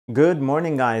Good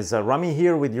morning, guys. Rami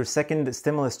here with your second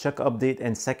stimulus check update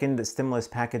and second stimulus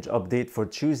package update for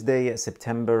Tuesday,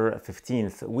 September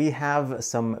 15th. We have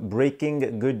some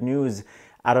breaking good news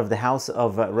out of the House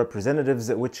of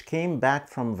Representatives, which came back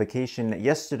from vacation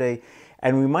yesterday,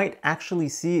 and we might actually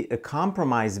see a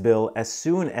compromise bill as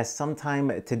soon as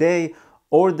sometime today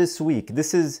or this week.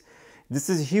 This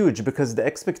is huge because the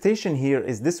expectation here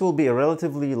is this will be a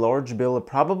relatively large bill,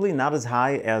 probably not as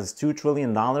high as $2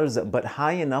 trillion, but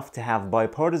high enough to have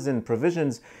bipartisan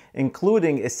provisions,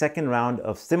 including a second round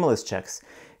of stimulus checks.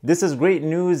 This is great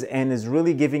news and is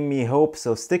really giving me hope,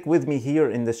 so stick with me here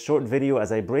in this short video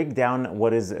as I break down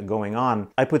what is going on.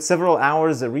 I put several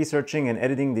hours researching and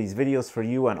editing these videos for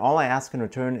you, and all I ask in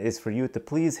return is for you to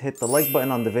please hit the like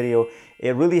button on the video.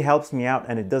 It really helps me out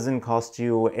and it doesn't cost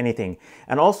you anything.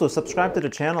 And also subscribe to the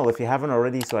channel if you haven't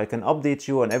already so I can update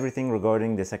you on everything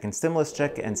regarding the second stimulus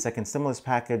check and second stimulus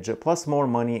package, plus more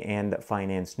money and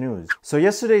finance news. So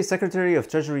yesterday, Secretary of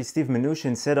Treasury Steve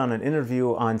Mnuchin said on an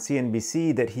interview on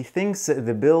CNBC that he thinks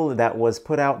the bill that was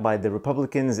put out by the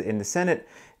Republicans in the Senate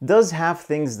does have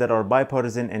things that are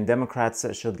bipartisan and Democrats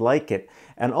should like it,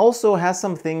 and also has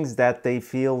some things that they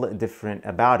feel different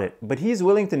about it. But he's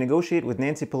willing to negotiate with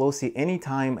Nancy Pelosi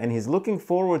anytime, and he's looking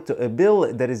forward to a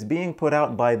bill that is being put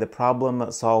out by the Problem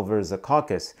Solvers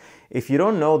Caucus. If you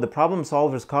don't know, the Problem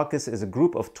Solvers Caucus is a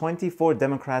group of 24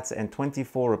 Democrats and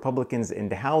 24 Republicans in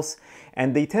the House,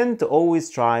 and they tend to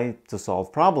always try to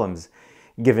solve problems,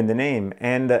 given the name,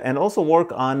 and also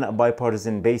work on a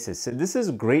bipartisan basis. So this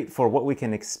is great for what we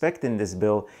can expect in this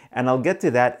bill, and I'll get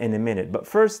to that in a minute. But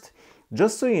first,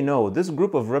 just so you know, this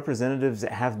group of representatives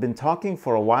have been talking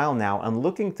for a while now and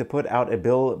looking to put out a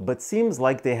bill, but seems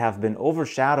like they have been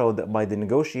overshadowed by the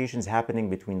negotiations happening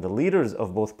between the leaders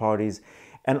of both parties,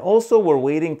 and also we're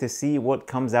waiting to see what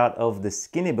comes out of the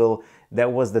skinny bill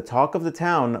that was the talk of the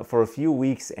town for a few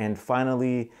weeks and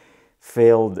finally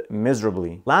failed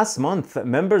miserably. Last month,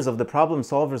 members of the Problem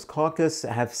Solvers Caucus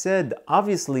have said,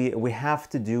 obviously, we have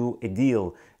to do a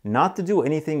deal. Not to do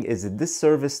anything is a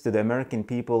disservice to the American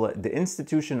people. The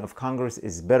institution of Congress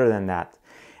is better than that.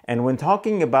 And when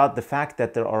talking about the fact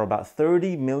that there are about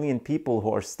 30 million people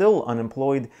who are still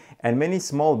unemployed and many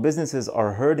small businesses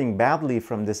are hurting badly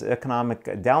from this economic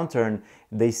downturn,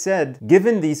 they said,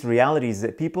 given these realities,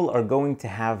 that people are going to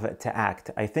have to act.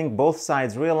 I think both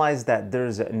sides realize that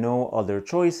there's no other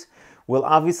choice. We'll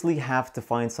obviously have to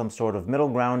find some sort of middle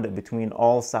ground between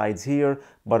all sides here,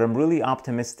 but I'm really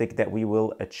optimistic that we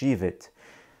will achieve it.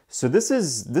 So this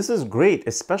is great,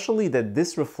 especially that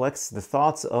this reflects the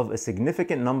thoughts of a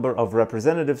significant number of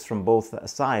representatives from both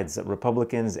sides,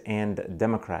 Republicans and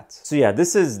Democrats. So yeah,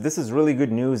 this is really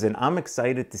good news, and I'm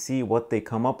excited to see what they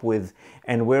come up with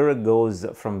and where it goes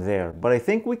from there. But I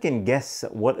think we can guess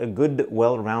what a good,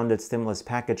 well-rounded stimulus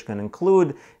package can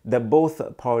include that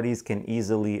both parties can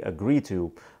easily agree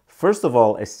to. First of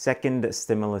all, a second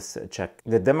stimulus check.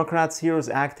 The Democrats' HEROES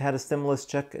Act had a stimulus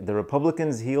check, the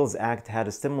Republicans' HEALS Act had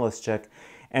a stimulus check,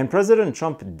 and President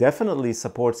Trump definitely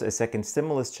supports a second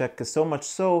stimulus check, so much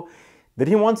so that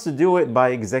he wants to do it by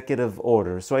executive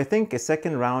order. So I think a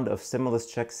second round of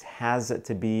stimulus checks has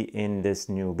to be in this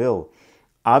new bill.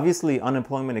 Obviously,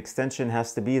 unemployment extension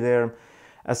has to be there.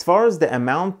 As far as the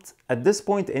amount, at this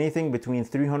point, anything between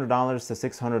 $300 to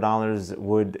 $600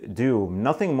 would do.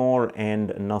 Nothing more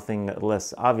and nothing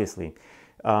less, obviously.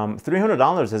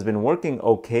 $300 has been working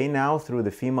okay now through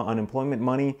the FEMA unemployment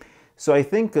money. So I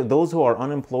think those who are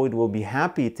unemployed will be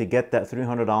happy to get that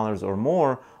 $300 or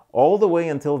more all the way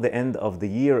until the end of the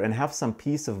year and have some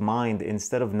peace of mind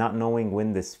instead of not knowing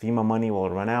when this FEMA money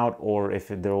will run out or if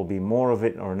there will be more of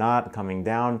it or not coming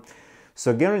down.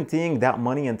 So guaranteeing that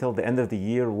money until the end of the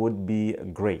year would be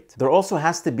great. There also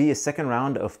has to be a second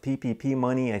round of PPP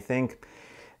money, I think.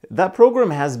 That program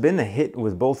has been a hit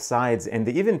with both sides, and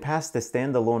they even passed a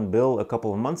standalone bill a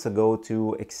couple of months ago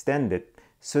to extend it.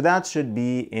 So that should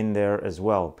be in there as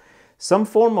well. Some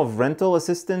form of rental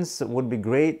assistance would be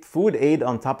great. Food aid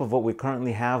on top of what we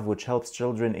currently have, which helps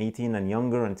children 18 and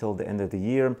younger until the end of the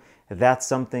year. That's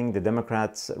something the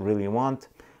Democrats really want.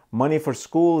 Money for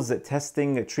schools,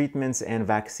 testing, treatments, and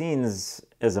vaccines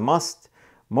is a must.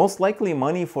 Most likely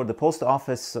money for the post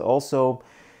office also.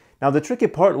 Now the tricky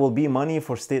part will be money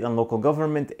for state and local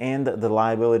government and the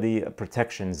liability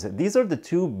protections. These are the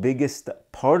two biggest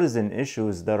partisan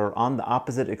issues that are on the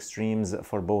opposite extremes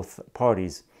for both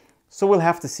parties. So we'll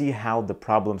have to see how the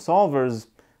problem solvers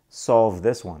solve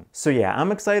this one. So yeah,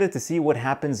 I'm excited to see what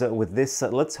happens with this.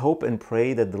 Let's hope and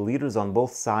pray that the leaders on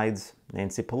both sides,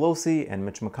 Nancy Pelosi and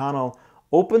Mitch McConnell,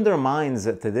 open their minds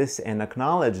to this and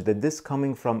acknowledge that this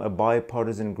coming from a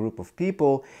bipartisan group of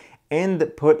people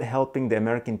and put helping the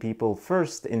American people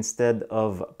first instead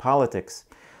of politics.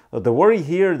 The worry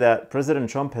here that President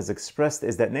Trump has expressed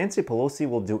is that Nancy Pelosi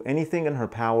will do anything in her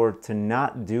power to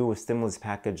not do a stimulus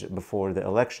package before the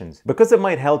elections, because it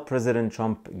might help President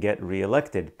Trump get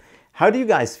reelected. How do you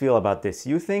guys feel about this?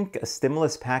 You think a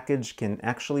stimulus package can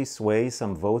actually sway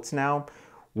some votes now?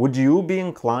 Would you be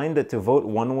inclined to vote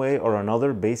one way or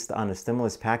another based on a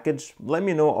stimulus package? Let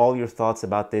me know all your thoughts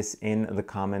about this in the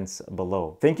comments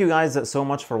below. Thank you guys so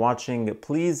much for watching.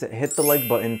 Please hit the like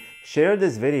button, share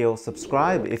this video,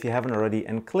 subscribe if you haven't already,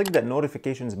 and click that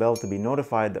notifications bell to be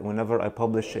notified whenever I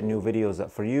publish new videos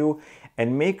for you.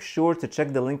 And make sure to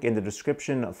check the link in the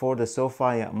description for the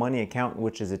SoFi Money account,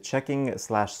 which is a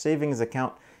checking/savings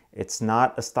account. It's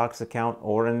not a stocks account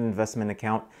or an investment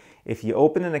account. If you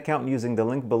open an account using the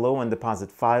link below and deposit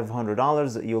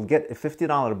 $500, you'll get a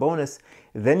 $50 bonus.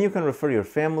 Then you can refer your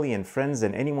family and friends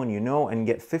and anyone you know and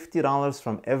get $50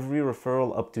 from every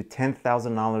referral up to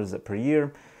 $10,000 per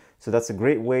year. So that's a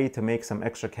great way to make some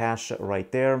extra cash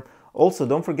right there. Also,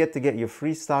 don't forget to get your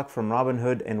free stock from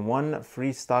Robinhood and one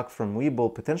free stock from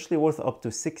Webull, potentially worth up to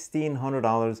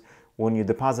 $1,600 when you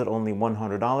deposit only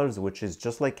 $100, which is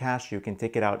just like cash. You can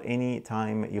take it out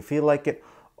anytime you feel like it.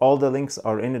 All the links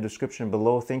are in the description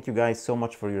below. Thank you guys so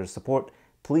much for your support.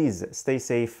 Please stay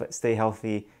safe, stay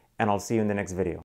healthy, and I'll see you in the next video.